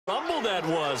field that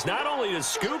was. Not only to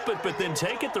scoop it, but then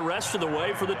take it the rest of the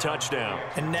way for the touchdown.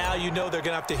 And now you know they're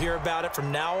going to have to hear about it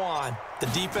from now on. The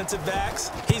defensive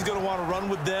backs, he's going to want to run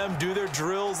with them, do their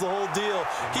drills, the whole deal.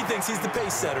 He thinks he's the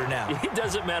pace setter now. It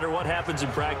doesn't matter what happens in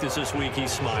practice this week,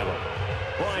 he's smiling.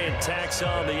 Bryant tacks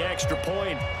on the extra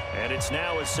point, and it's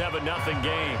now a 7-0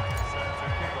 game.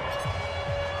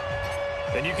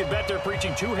 And you can bet they're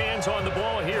preaching two hands on the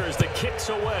ball here as the kick's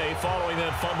away following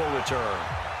that fumble return.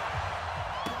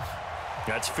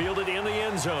 That's fielded in the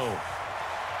end zone.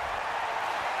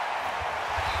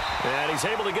 And he's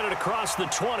able to get it across the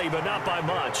 20, but not by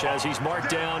much, as he's marked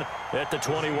down at the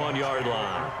 21-yard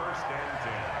line.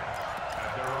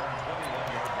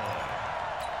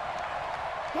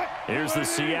 Here's the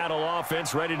Seattle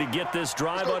offense ready to get this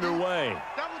drive underway.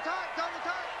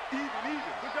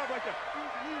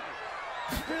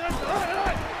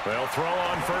 They'll throw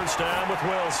on first down with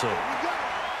Wilson.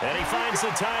 And he finds the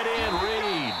tight end,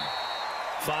 Reed.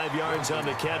 5 yards on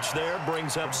the catch there,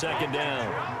 brings up second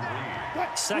down.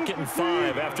 2nd and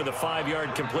 5 after the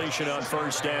 5-yard completion on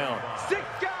first down.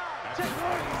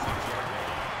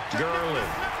 Gurley.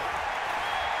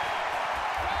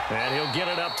 And he'll get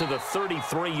it up to the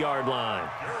 33-yard line.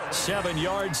 7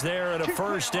 yards there and a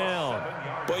first down.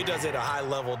 Boy, he does it at a high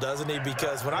level, doesn't he?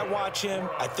 Because when I watch him,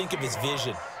 I think of his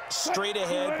vision. Straight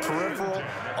ahead, peripheral,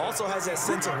 also has that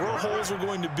sense of where holes are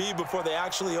going to be before they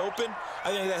actually open.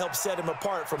 I think that helps set him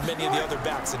apart from many of the other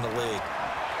backs in the league.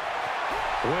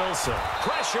 Wilson.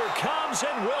 Pressure comes,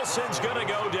 and Wilson's going to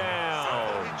go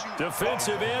down.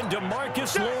 Defensive end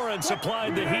DeMarcus Lawrence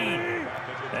applied the heat.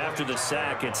 After the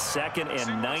sack, it's 2nd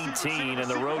and 19, and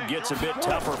the road gets a bit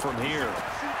tougher from here.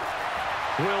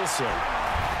 Wilson.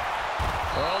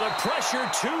 Oh, the pressure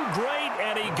too great,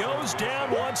 and he goes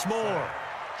down once more.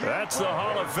 That's the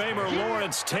Hall of Famer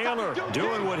Lawrence Taylor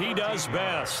doing what he does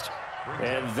best.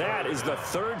 And that is the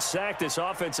 3rd sack this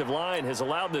offensive line has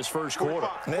allowed this first quarter.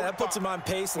 Man, that puts him on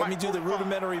pace. Let me do the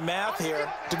rudimentary math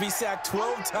here. To be sacked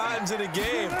 12 times in a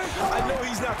game, I know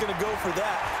he's not going to go for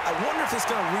that. I wonder if it's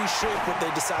going to reshape what they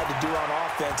decide to do on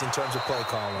offense in terms of play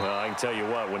calling. Well, I can tell you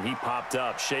what, when he popped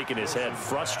up, shaking his head,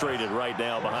 frustrated right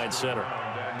now behind center.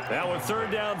 Now a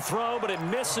 3rd down throw, but it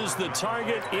misses the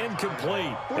target,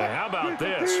 incomplete. Now how about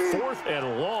this? 4th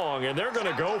and long, and they're going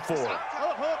to go for it.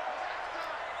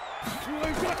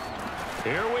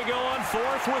 Here we go on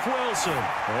 4th with Wilson.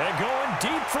 And going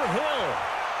deep for Hill.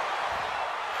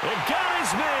 It got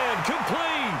his man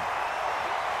complete.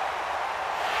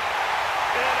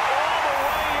 And all the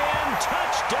way in,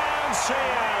 touchdown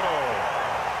Seattle.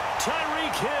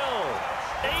 Tyreek Hill,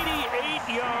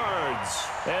 88 yards,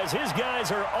 as his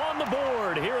guys are on the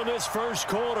board here in this first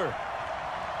quarter.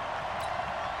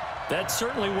 That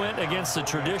certainly went against the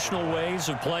traditional ways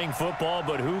of playing football,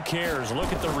 but who cares?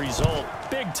 Look at the result.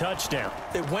 Big touchdown.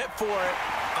 They went for it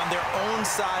on their own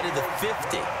side of the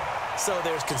 50. So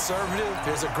there's conservative,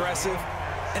 there's aggressive,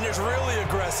 and there's really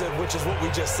aggressive, which is what we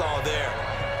just saw there.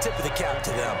 Tip of the cap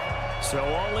to them. So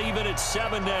all even at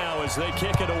 7 now as they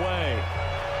kick it away.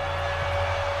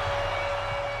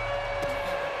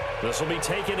 This will be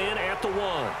taken in at the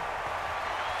 1.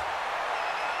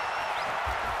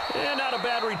 And not a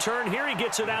bad return here. He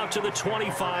gets it out to the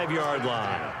 25-yard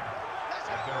line.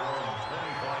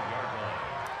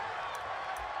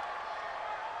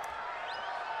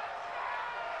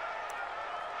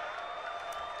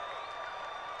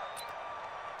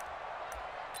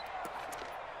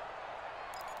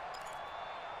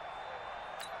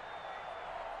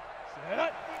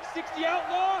 Set. 60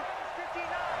 outlaw. 59.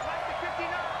 Right to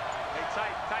 59.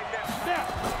 Hey, tight down. Snap.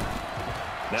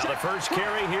 Now the first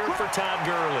carry here for Todd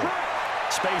Gurley.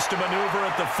 Space to maneuver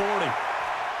at the 40.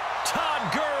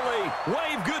 Todd Gurley,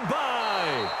 wave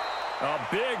goodbye. A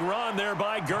big run there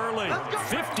by Gurley.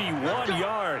 51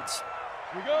 yards.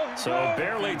 So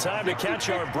barely time to catch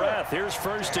our breath. Here's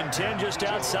 1st and 10 just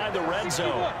outside the red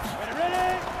zone.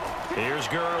 Here's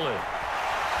Gurley.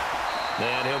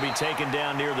 And he'll be taken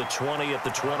down near the 20 at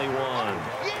the 21.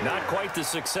 Not quite the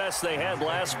success they had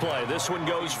last play. This one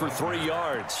goes for 3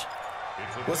 yards.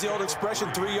 What's the old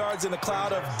expression, 3 yards in a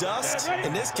cloud of dust?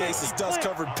 In this case, it's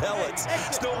dust-covered pellets.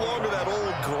 It's no longer that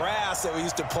old grass that we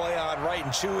used to play on, right,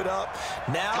 and chew it up.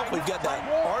 Now we've got that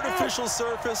artificial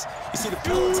surface. You see the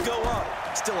pellets go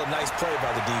up. Still a nice play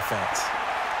by the defense.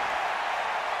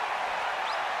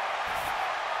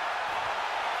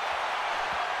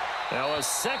 Now a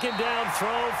 2nd down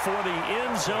throw for the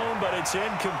end zone, but it's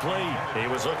incomplete. He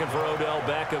was looking for Odell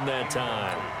Beckham that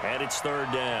time. And it's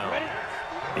 3rd down.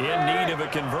 In need of a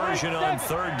conversion on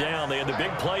 3rd down. They had the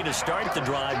big play to start the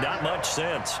drive. Not much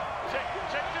sense.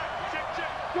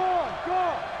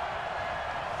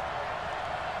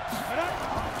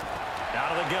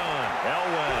 gun.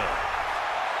 Elway.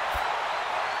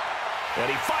 And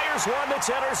he fires one that's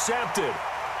intercepted.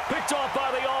 Picked off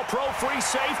by the all-pro free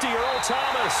safety, Earl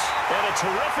Thomas. And a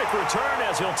terrific return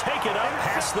as he'll take it up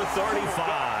past the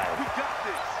 35.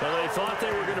 Well, they thought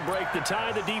they were going to break the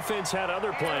tie. The defense had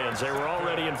other plans. They were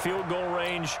already in field goal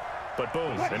range. But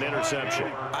boom, an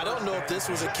interception. I don't know if this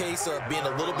was a case of being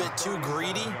a little bit too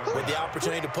greedy with the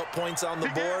opportunity to put points on the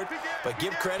board, but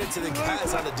give credit to the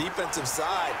guys on the defensive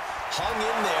side. Hung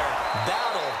in there,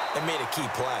 battled, and made a key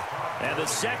play. And the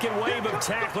second wave of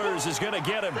tacklers is going to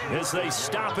get him as they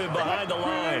stop him behind the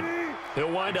line.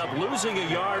 He'll wind up losing a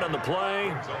yard on the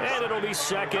play, and it'll be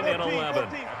 2nd and 11.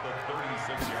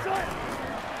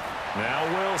 Now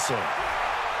Wilson.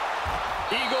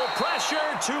 Eagle pressure,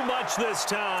 too much this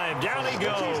time. Down he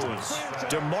goes.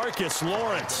 DeMarcus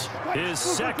Lawrence, his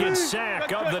 2nd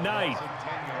sack of the night.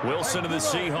 Wilson of the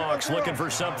Seahawks looking for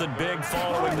something big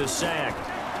following the sack.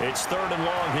 It's 3rd and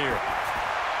long here.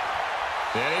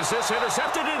 And is this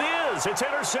intercepted? It is. It's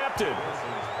intercepted.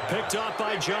 Picked off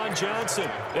by John Johnson.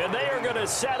 And they are going to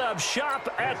set up shop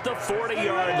at the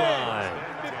 40-yard line.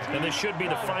 And this should be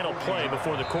the final play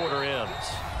before the quarter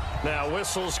ends. Now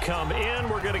whistles come in.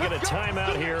 We're going to get a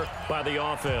timeout here by the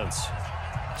offense.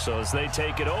 So as they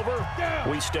take it over,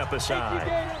 we step aside.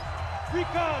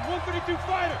 Recon, 152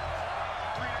 fighter.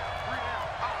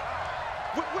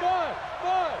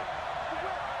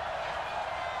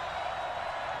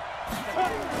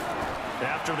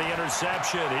 After the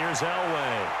interception, here's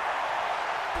Elway.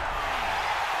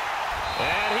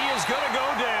 And he is going to go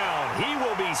down. He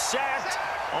will be sacked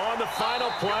on the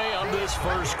final play of this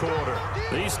first quarter.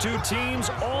 These two teams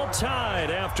all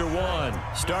tied after one.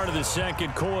 Start of the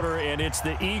second quarter, and it's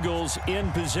the Eagles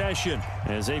in possession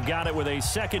as they've got it with a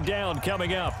 2nd down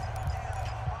coming up.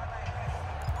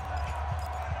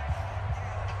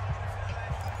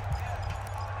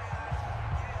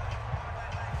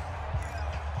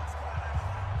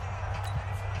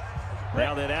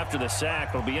 Now that after the sack,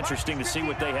 it'll be interesting to see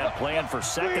what they have planned for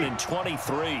 2nd and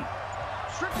 23.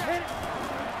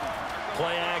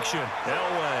 Play action.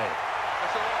 Elway.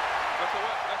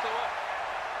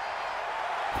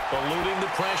 Eluding the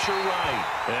pressure right.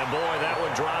 And boy, that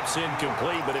one drops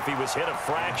incomplete, but if he was hit a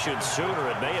fraction sooner,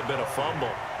 it may have been a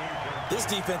fumble. This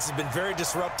defense has been very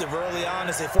disruptive early on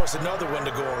as they force another one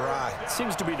to go awry.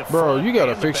 Seems to be the bro, you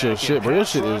gotta fix your shit, bro. Your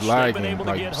shit is lagging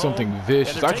like something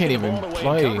vicious. I can't even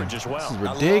play. This is ridiculous.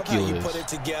 I love how you put it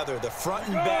together. The front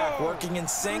and back working in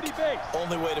sync.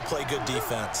 Only way to play good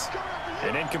defense.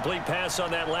 An incomplete pass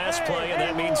on that last play, and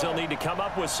that means they'll need to come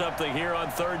up with something here on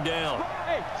 3rd down.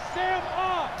 Hey, Sam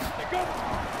on.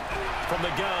 From the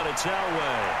gun, it's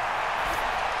Elway.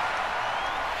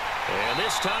 And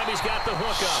this time he's got the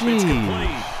hook up. It's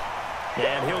complete.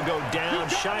 And he'll go down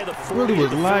shy of the 40. Really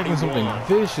was lagging something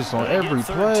vicious on every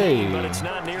 13, play. But it's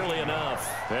not nearly enough.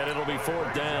 And it'll be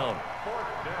 4th down.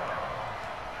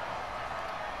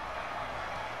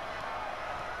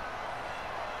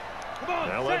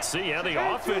 Now let's see how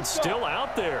the offense still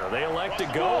out there. They elect to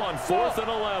go on 4th and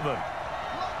 11.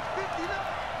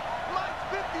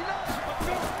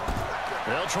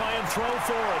 They'll try and throw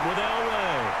for it with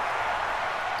Elway.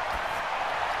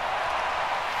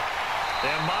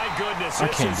 And my goodness, I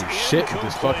can't do shit with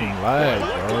this fucking lag, bro.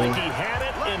 Looked like he had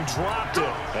it and dropped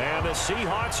it. And the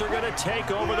Seahawks are going to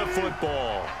take over the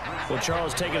football. Well,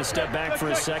 Charles, taking a step back for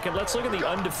a second. Let's look at the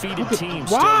undefeated teams.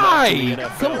 Why?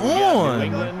 Come on. New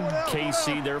England,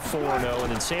 KC, they're 4-0.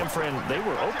 And then San Fran, they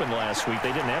were open last week.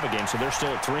 They didn't have a game, so they're still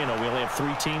at 3-0. We only have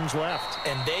 3 teams left.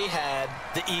 And they had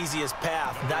the easiest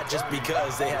path, not just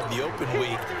because they had the open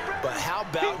week, but how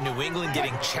about New England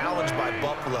getting challenged by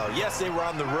Buffalo? Yes, they were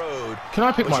on the road. Can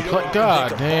I pick my play?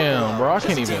 God damn, bro. I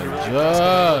can't even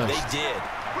adjust. They did.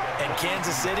 And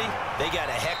Kansas City, they got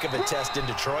a heck of a test in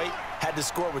Detroit. Had to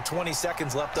score with 20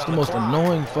 seconds left on the clock. It's the most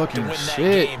annoying fucking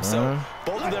shit, man. So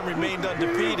both of them remained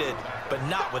undefeated, but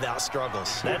not without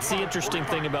struggles. That's the interesting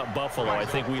thing about Buffalo. I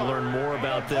think we learned more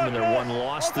about them in their 1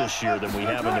 loss this year than we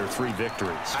have in their 3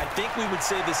 victories. I think we would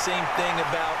say the same thing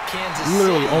about Kansas City.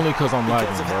 Literally only because I'm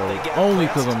lagging, bro. Only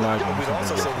because I'm lagging.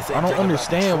 I don't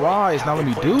understand why it's not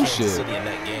letting me do shit.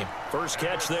 First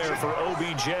catch there for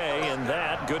OBJ, and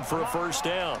that good for a 1st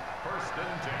down.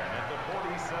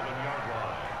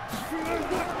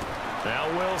 Now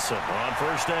Wilson on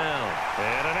 1st down.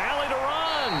 And an alley to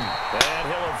run. And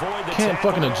he'll avoid the can't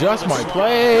fucking adjust my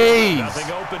plays.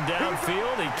 Nothing open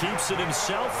downfield. He keeps it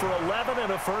himself for 11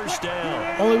 and a 1st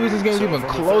down. Only reason this game's even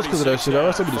close because of that shit.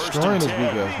 Else I'd be destroying this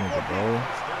weak ass nigga, bro.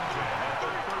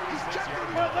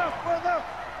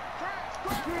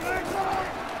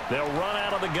 They'll run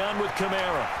out of the gun with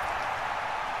Kamara.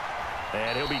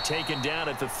 And he'll be taken down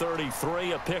at the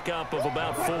 33, a pickup of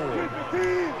about 4.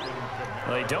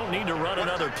 They don't need to run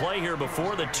another play here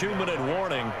before the 2-minute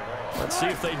warning. Let's see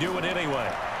if they do it anyway.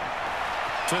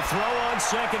 To throw on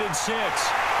 2nd and 6.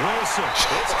 Wilson.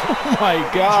 Oh my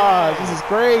God, this is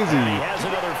crazy. And he has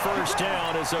another first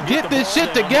down as they'll get this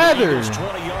shit together.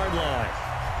 20-yard line.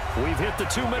 We've hit the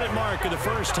 2-minute mark of the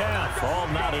first half. All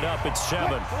knotted up at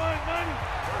 7.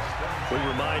 We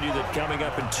remind you that coming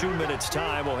up in 2 minutes'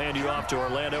 time, we'll hand you off to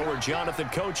Orlando, where Jonathan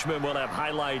Coachman will have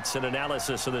highlights and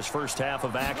analysis of this first half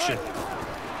of action.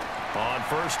 On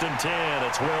 1st and 10,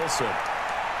 it's Wilson.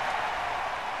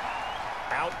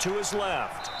 Out to his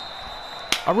left.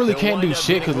 I really can't do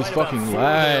shit because it's fucking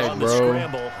lag, bro.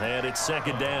 And it's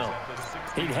 2nd down.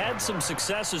 He'd had some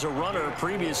success as a runner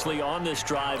previously on this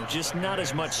drive, just not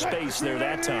as much space there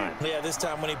that time. Yeah, this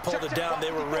time when he pulled it down,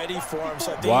 they were ready for him.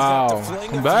 So I think wow, he's got to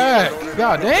come back.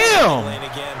 God damn.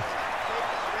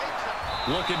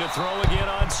 Looking to throw again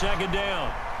on 2nd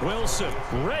down. Wilson,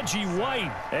 Reggie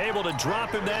White, able to drop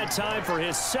him that time for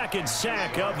his 2nd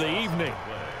sack of the evening.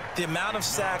 The amount of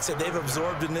sacks that they've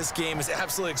absorbed in this game is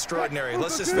absolutely extraordinary.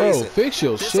 Let's just face it. Fix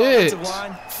your this shit. offensive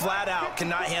line, flat out,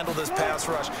 cannot handle this pass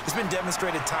rush. It's been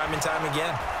demonstrated time and time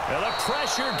again. And the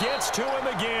pressure gets to him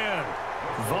again.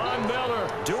 Von Miller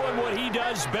doing what he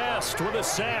does best with a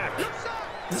sack.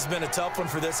 This has been a tough one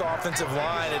for this offensive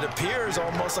line. It appears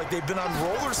almost like they've been on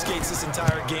roller skates this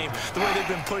entire game, the way they've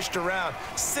been pushed around.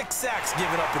 6 sacks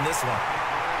given up in this one.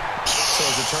 So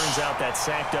as it turns out, that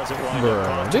sack doesn't wind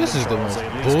up. This is the most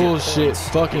bullshit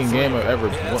fucking game I've ever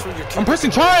played. I'm pressing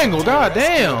triangle, god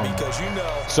damn.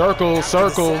 Circle,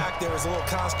 circle. There was a little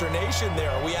consternation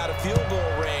there. Are we out of field goal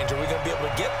range? Are we going to be able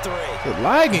to get 3? It's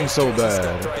lagging so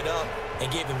bad. Stepped right up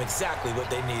and gave them exactly what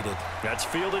they needed. That's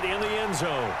fielded in the end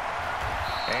zone.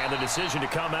 And the decision to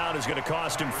come out is going to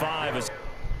cost him 5.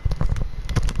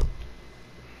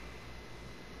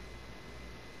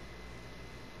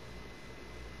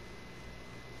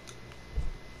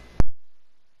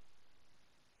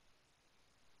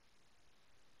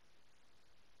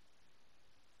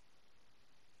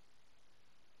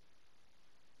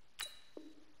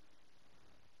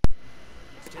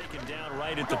 Taken down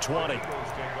right at the 20.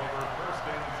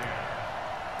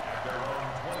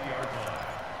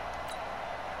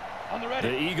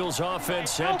 The Eagles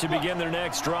offense set to begin their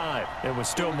next drive. It was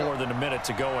still more than a minute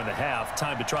to go in the half.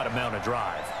 Time to try to mount a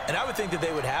drive. And I would think that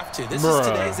they would have to. This is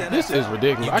today's NFL. This is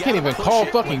ridiculous. I can't even call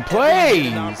fucking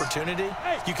plays. Opportunity.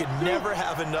 You could never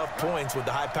have enough points with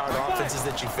the high-powered offenses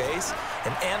that you face.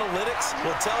 And analytics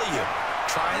will tell you,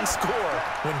 try and score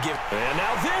when given. And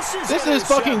now this is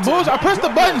fucking bullshit. I pressed the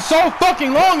button so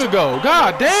fucking long ago.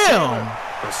 God damn.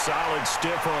 A solid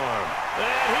stiff arm.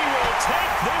 And he will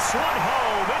take this one home.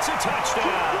 It's a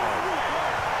touchdown.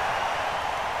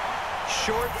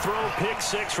 Short throw, pick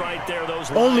 6 right there. Those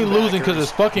only losing because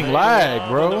it's fucking lag,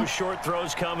 bro. Those short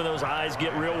throws come and those eyes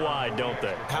get real wide, don't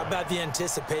they? How about the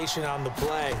anticipation on the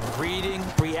play? Reading,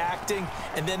 reacting,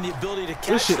 and then the ability to catch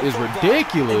this shit is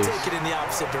ridiculous. And take it in the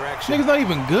opposite direction. Nigga's not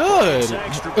even good.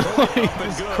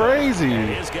 It's crazy. And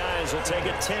his guys will take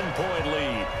a 10-point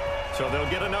lead. So they'll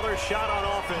get another shot on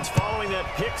offense following that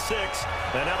pick 6.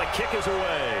 And now the kick is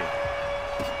away.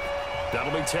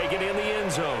 That'll be taken in the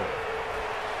end zone.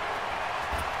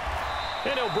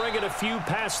 And he'll bring it a few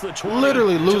past the 20.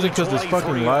 Literally losing because this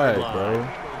fucking lag, bro.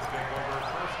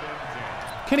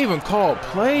 Can't even call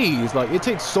plays. Like, it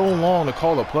takes so long to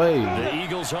call a play. The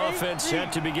Eagles offense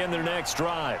set to begin their next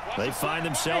drive. They find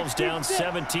themselves down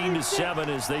 17-7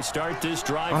 as they start this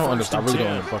drive. I don't understand. I really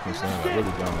don't fucking understand that. I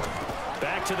really don't.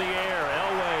 Back to the air.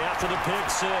 Elway after the pick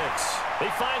 6. He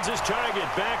finds his target.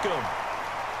 Beckham.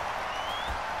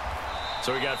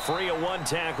 So he got free of 1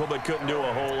 tackle, but couldn't do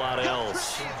a whole lot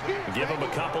else. Give him a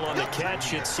couple on the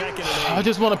catch. It's 2nd and 8. I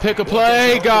just want to pick a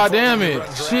play. God damn it.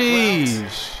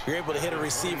 Jeez. You're able to hit a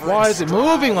receiver. Why is it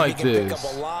moving like this? Pick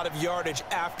up a lot of yardage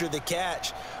after the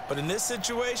catch. But in this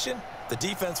situation, the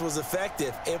defense was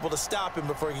effective, able to stop him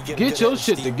before he could get your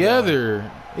shit together.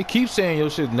 It keeps saying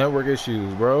your shit's network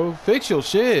issues, bro. Fix your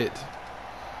shit.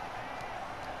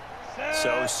 So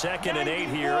 2nd and 8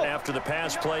 here after the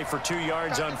pass play for 2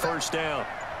 yards on first down.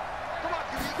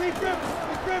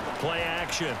 Play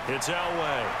action. It's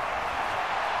Elway.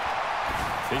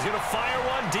 He's going to fire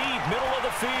one deep, middle of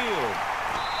the field.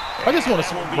 I just want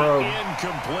to, bro.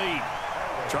 Incomplete.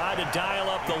 Tried to dial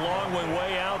up the long one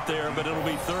way out there, but it'll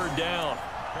be 3rd down.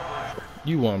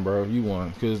 You won, bro. You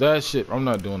won. Because that shit, I'm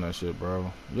not doing that shit,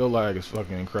 bro. Your lag is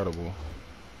fucking incredible.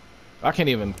 I can't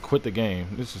even quit the game.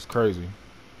 This is crazy.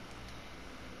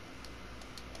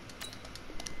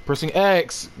 Pressing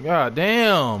X. God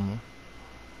damn.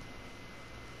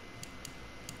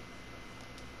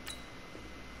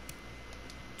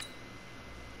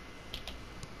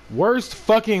 Worst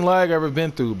fucking lag I've ever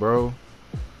been through, bro.